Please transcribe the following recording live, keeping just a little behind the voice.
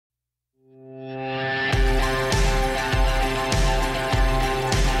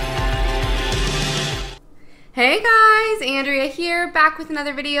Hey guys, Andrea here, back with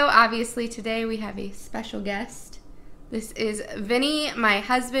another video. Obviously today we have a special guest. This is Vinny, my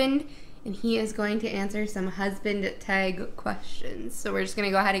husband, and he is going to answer some husband tag questions. So we're just going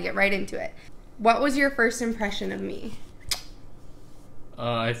to go ahead and get right into it. What was your first impression of me?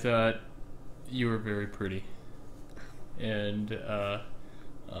 I thought you were very pretty. And, I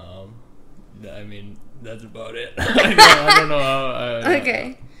mean, that's about it. I don't know how...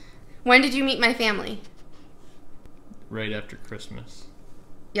 Okay. When did you meet my family? Right after Christmas.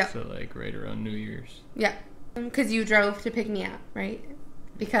 Yeah. So, like, right around New Year's. Yeah. Because you drove to pick me up, right?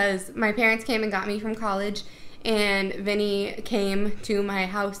 Because my parents came and got me from college, and Vinny came to my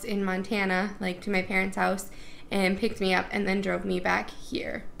house in Montana, like to my parents' house, and picked me up and then drove me back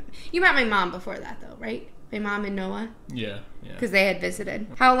here. You met my mom before that, though, right? My mom and Noah? Yeah. Because they had visited.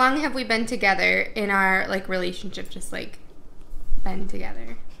 How long have we been together in our, like, relationship, just, like, been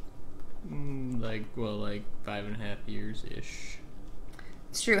together? Like 5.5 years-ish.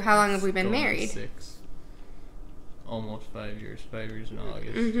 It's true. How long have we been Going on married? 6. Almost 5 years. 5 years in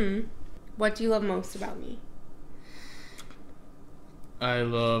August. Mm-hmm. What do you love most about me? I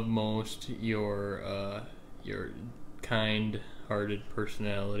love most your kind-hearted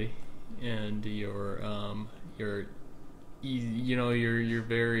personality and your easy, you're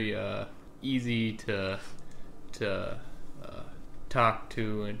very easy to talk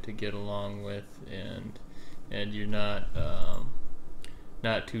to and to get along with, and you're not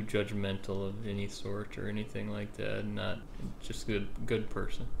too judgmental of any sort or anything like that. Not just good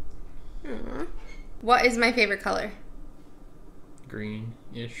person. Aww. What is my favorite color?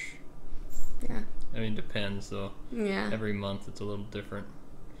 Green-ish. Yeah. I mean, depends though. Yeah. Every month it's a little different.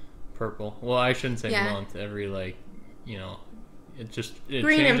 Purple. Well, I shouldn't say month. Every it Green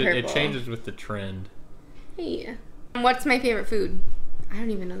changes. and purple. It changes with the trend. Hey. What's my favorite food? I don't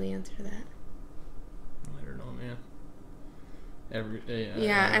even know the answer to that. I don't know, man.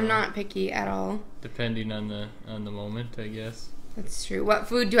 I'm not picky at all. Depending on the moment, I guess. That's true. What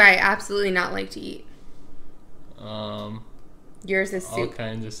food do I absolutely not like to eat? Yours is soup. All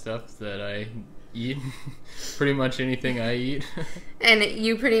kinds of stuff that I eat. Pretty much anything I eat. And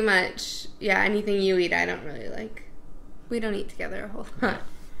you pretty much, anything you eat I don't really like. We don't eat together a whole lot.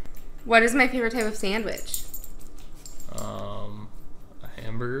 What is my favorite type of sandwich? A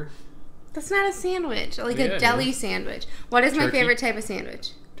hamburger. That's not a sandwich. Like a deli sandwich. What is my favorite type of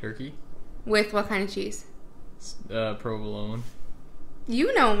sandwich? Turkey. With what kind of cheese? Provolone.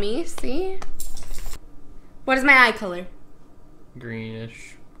 You know me, see? What is my eye color?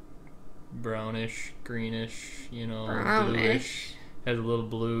 Greenish, brownish, greenish, Brownish. bluish. Has a little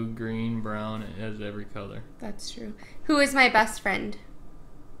blue, green, brown. It has every color. That's true. Who is my best friend?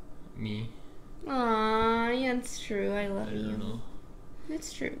 Me. Aw, yeah, it's true. I love you. I don't know.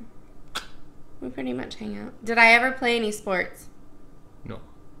 It's true. We pretty much hang out. Did I ever play any sports? No.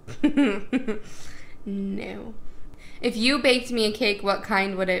 No. If you baked me a cake, what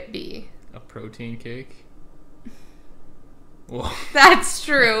kind would it be? A protein cake? Well, that's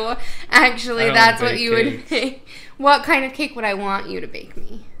true. Actually, that's what you would cakes. make. What kind of cake would I want you to bake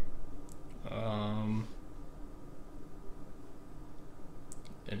me?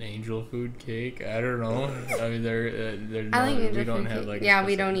 An angel food cake? I don't know. I mean, we don't have like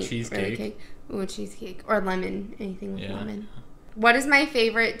we don't eat cheesecake. Really cake. Ooh, cheesecake or lemon. Anything with lemon. What is my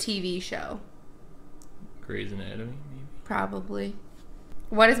favorite TV show? Grey's Anatomy, maybe. Probably.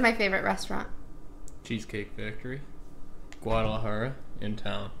 What is my favorite restaurant? Cheesecake Factory. Guadalajara in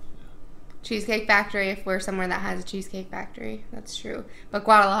town. Cheesecake Factory if we're somewhere that has a Cheesecake Factory. That's true. But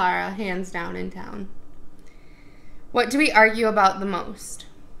Guadalajara, hands down, in town. What do we argue about the most?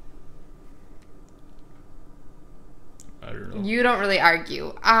 I don't know. You don't really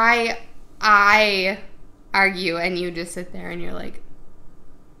argue. I argue and you just sit there and you're like,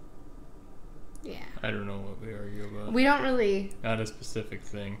 yeah. I don't know what we argue about. We don't really. Not a specific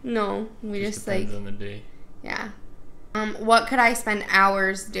thing. No, we just depends like. on the day. Yeah. What could I spend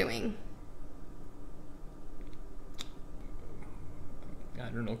hours doing? I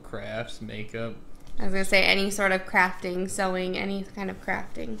don't know, crafts, makeup. I was going to say any sort of crafting, sewing, any kind of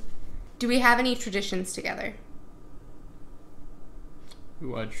crafting. Do we have any traditions together? We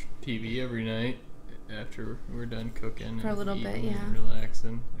watch TV every night after we're done cooking. For a little bit, and yeah.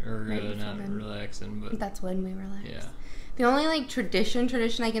 Relaxing. Or Right not relaxing, but... That's when we relax. Yeah. The only, like, tradition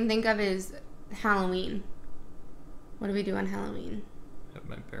I can think of is Halloween. What do we do on Halloween? Have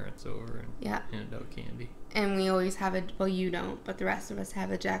my parents over and hand out candy. And we always have well, you don't, but the rest of us have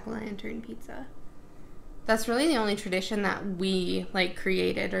a jack-o'-lantern pizza. That's really the only tradition that we, like,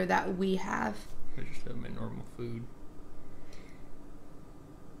 created or that we have. I just have my normal food.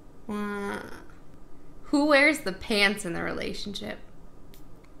 Who wears the pants in the relationship?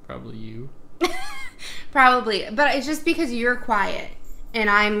 Probably you. Probably. But it's just because you're quiet. And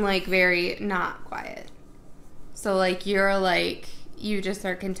I'm, like, very not quiet. So, like, you're, like, you just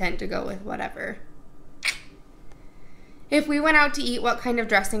are content to go with whatever. If we went out to eat, what kind of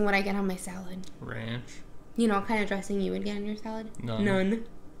dressing would I get on my salad? Ranch. You know what kind of dressing you would get on your salad? None.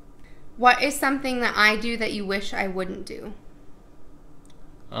 What is something that I do that you wish I wouldn't do?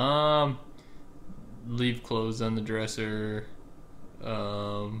 Leave clothes on the dresser.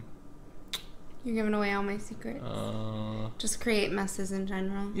 You're giving away all my secrets. Just create messes in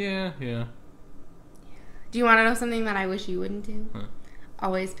general. Yeah. Do you want to know something that I wish you wouldn't do? Huh.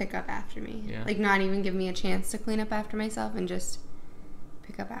 Always pick up after me. Yeah. Like, not even give me a chance to clean up after myself and just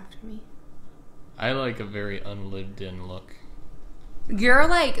pick up after me. I like a very unlived-in look. You're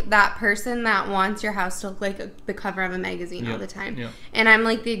like that person that wants your house to look like the cover of a magazine all the time. Yep. And I'm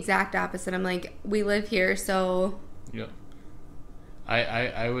like the exact opposite. I'm like, we live here, so... Yep.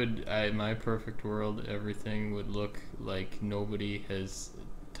 My perfect world, everything would look like nobody has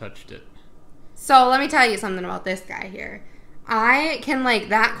touched it. So let me tell you something about this guy here. I can, like,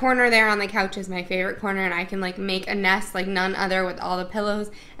 that corner there on the couch is my favorite corner, and I can, like, make a nest like none other with all the pillows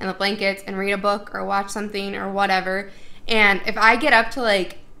and the blankets and read a book or watch something or whatever. And if I get up to,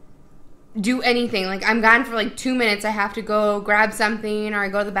 like, do anything, like, I'm gone for, like, 2 minutes, I have to go grab something or I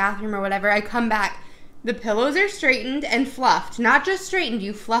go to the bathroom or whatever, I come back. The pillows are straightened and fluffed. Not just straightened,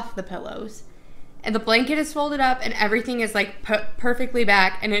 you fluff the pillows. And the blanket is folded up and everything is, like, perfectly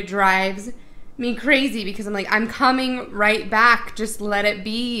back, and it drives me crazy because I'm like, I'm coming right back. Just let it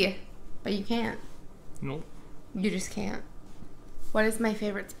be. But you can't. Nope. You just can't. What is my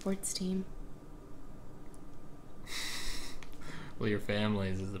favorite sports team? Well, your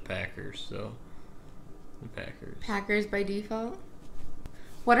family's is the Packers, so the Packers. Packers by default.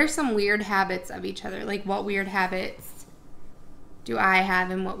 What are some weird habits of each other? Like, what weird habits do I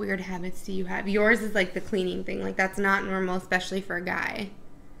have and what weird habits do you have? Yours is like the cleaning thing. Like, that's not normal, especially for a guy.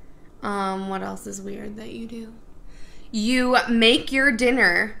 What else is weird that you do? You make your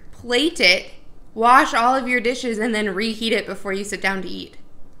dinner, plate it, wash all of your dishes, and then reheat it before you sit down to eat.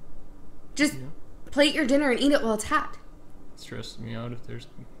 Just plate your dinner and eat it while it's hot. It stresses me out if there's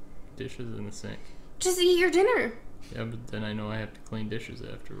dishes in the sink. Just eat your dinner. Yeah, but then I know I have to clean dishes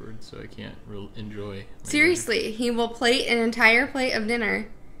afterwards, so I can't enjoy. Seriously, dinner. he will plate an entire plate of dinner,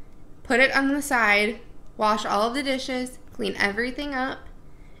 put it on the side, wash all of the dishes, clean everything up,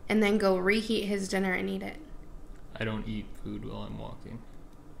 and then go reheat his dinner and eat it. I don't eat food while I'm walking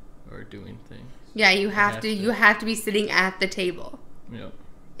or doing things. Yeah, you have to. You have to be sitting at the table. Yep.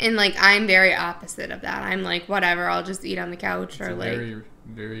 And, like, I'm very opposite of that. I'm like, whatever, I'll just eat on the couch. It's or a like very,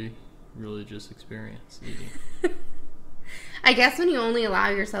 very religious experience, eating. I guess when you only allow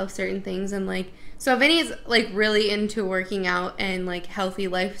yourself certain things and, like... So, Vinny's, like, really into working out and, like, healthy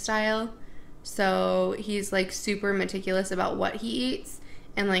lifestyle. So, he's, like, super meticulous about what he eats.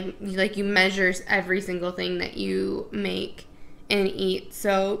 And, like you measure every single thing that you make and eat.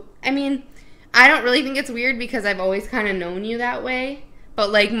 So, I mean, I don't really think it's weird because I've always kind of known you that way.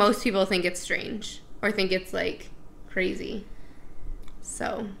 But, like, most people think it's strange or think it's, like, crazy.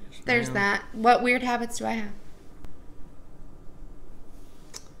 So, there's that. What weird habits do I have?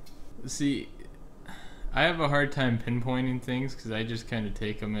 See, I have a hard time pinpointing things because I just kind of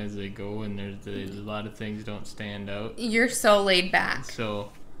take them as they go, and there's a lot of things don't stand out. You're so laid back.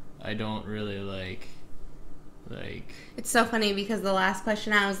 So, I don't really like... It's so funny because the last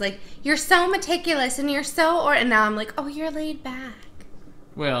question I was like, you're so meticulous and you're so... And now I'm like, oh, you're laid back.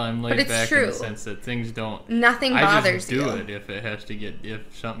 Well, I'm laid back in the sense that things don't... Nothing bothers you. I just do it if it has to get...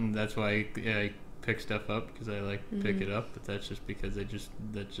 If something... That's why I pick stuff up, because I like to pick it up. But that's just because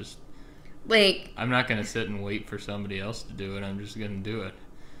that's just... Like... I'm not going to sit and wait for somebody else to do it. I'm just going to do it.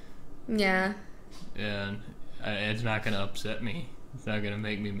 Yeah. And it's not going to upset me. It's not going to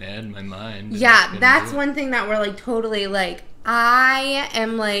make me mad in my mind. Yeah, that's one thing that we're, like, totally, like... I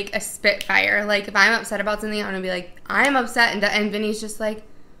am, like, a spitfire. Like, if I'm upset about something, I'm going to be like, I'm upset. And Vinny's just like,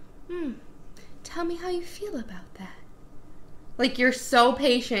 tell me how you feel about that. Like, you're so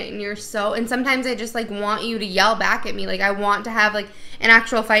patient and you're so... And sometimes I just, like, want you to yell back at me. Like, I want to have, like, an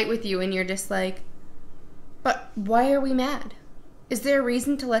actual fight with you. And you're just like, but why are we mad? Is there a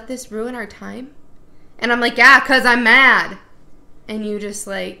reason to let this ruin our time? And I'm like, yeah, because I'm mad. And you just,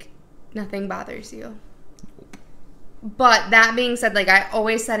 like, nothing bothers you. But that being said, like, I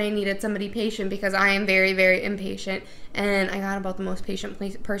always said I needed somebody patient because I am very, very impatient. And I got about the most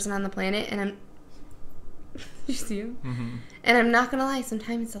patient person on the planet. And I'm... you see him? Mm-hmm. And I'm not going to lie,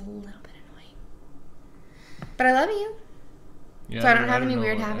 sometimes it's a little bit annoying. But I love you. Yeah, So I don't have any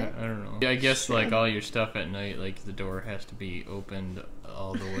weird habits? I don't know. Yeah, I guess like all your stuff at night, like the door has to be opened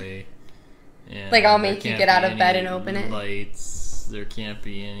all the way. And like I'll make you get out of bed and open it? Lights. There can't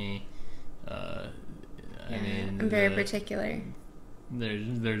be any... I mean... I'm very particular.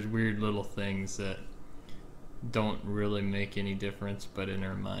 There's weird little things that don't really make any difference, but in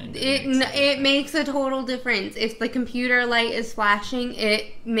our mind it makes a total difference. If the computer light is flashing,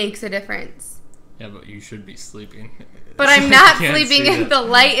 it makes a difference. Yeah, but you should be sleeping. But I'm not sleeping if the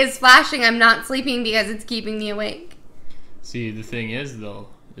light is flashing. I'm not sleeping because it's keeping me awake. See, the thing is, though,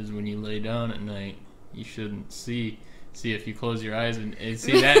 is when you lay down at night, you shouldn't see if you close your eyes and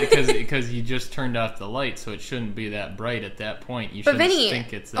see that because you just turned off the light, so it shouldn't be that bright at that point. You shouldn't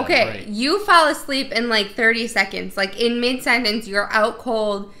think it's that bright. You fall asleep in like 30 seconds. Like in mid-sentence, you're out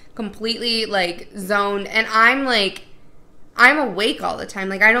cold, completely like zoned, and I'm awake all the time.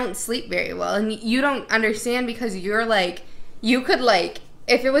 Like I don't sleep very well, and you don't understand because you're like, you could like,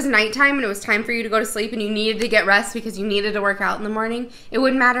 if it was nighttime and it was time for you to go to sleep and you needed to get rest because you needed to work out in the morning, it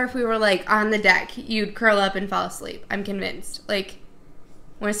wouldn't matter if we were like on the deck. You'd curl up and fall asleep. I'm convinced. Like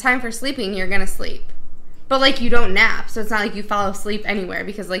when it's time for sleeping, you're gonna sleep. But like you don't nap, so it's not like you fall asleep anywhere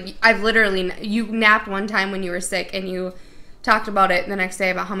because like I've literally, you napped one time when you were sick and you talked about it the next day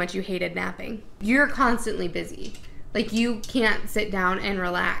about how much you hated napping. You're constantly busy. Like you can't sit down and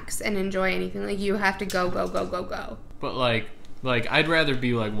relax and enjoy anything. Like you have to go. But like I'd rather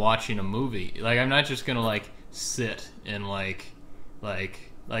be like watching a movie. Like I'm not just gonna like sit and like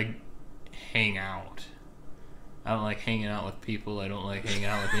hang out. I don't like hanging out with people. I don't like hanging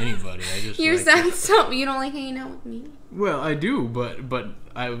out with anybody. I just you sound so. You don't like hanging out with me. Well, I do, but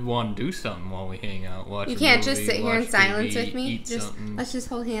I want to do something while we hang out. Watch. You can't a movie, just sit here in silence TV, with me. Eat something. Let's just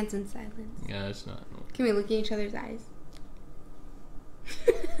hold hands in silence. Yeah, that's not. Can we look in each other's eyes?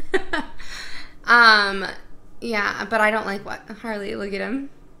 Yeah, but I don't like what Harley. Look at him.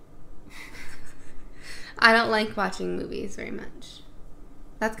 I don't like watching movies very much.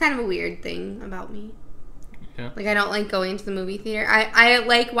 That's kind of a weird thing about me. Yeah. Like I don't like going to the movie theater. I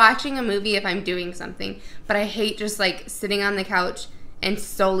like watching a movie if I'm doing something, but I hate just like sitting on the couch and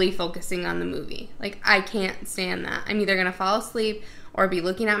solely focusing on the movie. Like I can't stand that. I'm either gonna fall asleep or be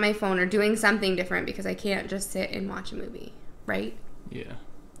looking at my phone or doing something different because I can't just sit and watch a movie, right? Yeah,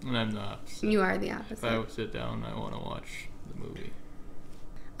 and I'm the opposite. You are the opposite. If I sit down, I want to watch the movie.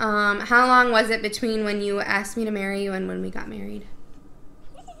 How long was it between when you asked me to marry you and when we got married?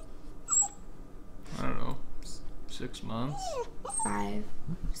 I don't know, 6 months? 5.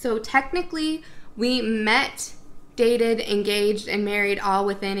 So technically, we met, dated, engaged, and married all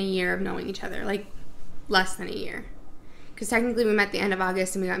within a year of knowing each other. Like, less than a year. Because technically we met the end of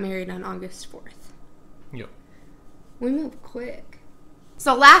August and we got married on August 4th. Yep. We move quick.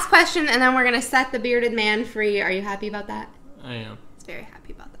 So last question, and then we're going to set the bearded man free. Are you happy about that? I am. He's very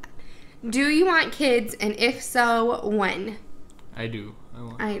happy about that. Do you want kids, and if so, when? I do.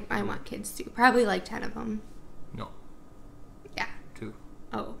 I want kids too. Probably like 10 of them. No. Yeah. 2.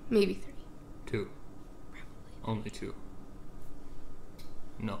 Oh, maybe 3. 2. Probably. Only 2.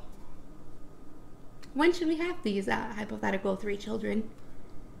 No. When should we have these hypothetical 3 children?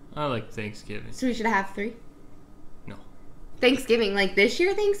 I like Thanksgiving. So we should have 3? No. Thanksgiving, like this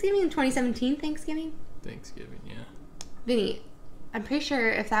year Thanksgiving? 2017 Thanksgiving? Thanksgiving, yeah. Vinny, I'm pretty sure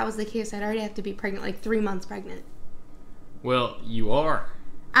if that was the case, I'd already have to be pregnant, like 3 months pregnant. Well, you are.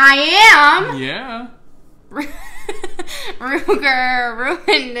 I am? Yeah. Ruger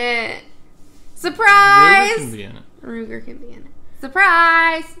ruined it. Surprise! Ruger can be in it. Ruger can be in it.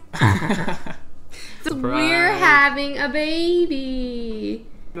 Surprise! So we're having a baby.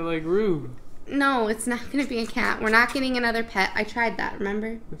 They're like Rube. No, it's not going to be a cat. We're not getting another pet. I tried that,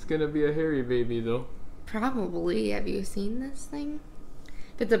 remember? It's going to be a hairy baby, though. Probably. Have you seen this thing?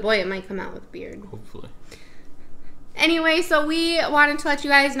 If it's a boy, it might come out with a beard. Hopefully. Anyway, so we wanted to let you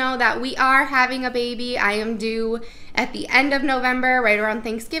guys know that we are having a baby. I am due at the end of November, right around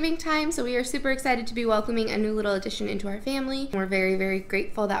Thanksgiving time. So we are super excited to be welcoming a new little addition into our family. We're very, very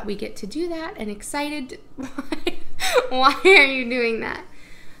grateful that we get to do that and excited. Why are you doing that?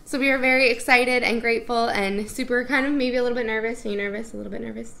 So we are very excited and grateful and super kind of maybe a little bit nervous. Are you nervous? A little bit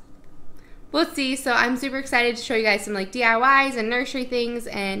nervous? We'll see. So I'm super excited to show you guys some like DIYs and nursery things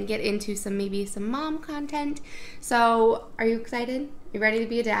and get into maybe some mom content. So are you excited? You ready to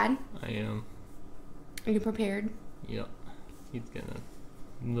be a dad? I am. Are you prepared? Yep. He's gonna,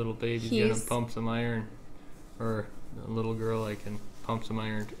 little baby's gonna pump some iron. Or a little girl, I can pump some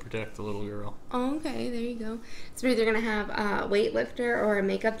iron to protect the little girl. Oh, okay, there you go. So we're either gonna have a weightlifter or a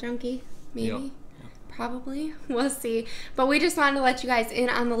makeup junkie, maybe? Yep. Probably. We'll see. But we just wanted to let you guys in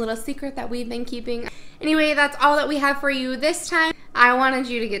on the little secret that we've been keeping. Anyway, that's all that we have for you this time. I wanted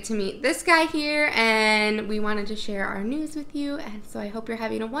you to get to meet this guy here, and we wanted to share our news with you. And so I hope you're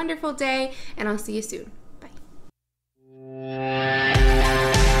having a wonderful day, and I'll see you soon.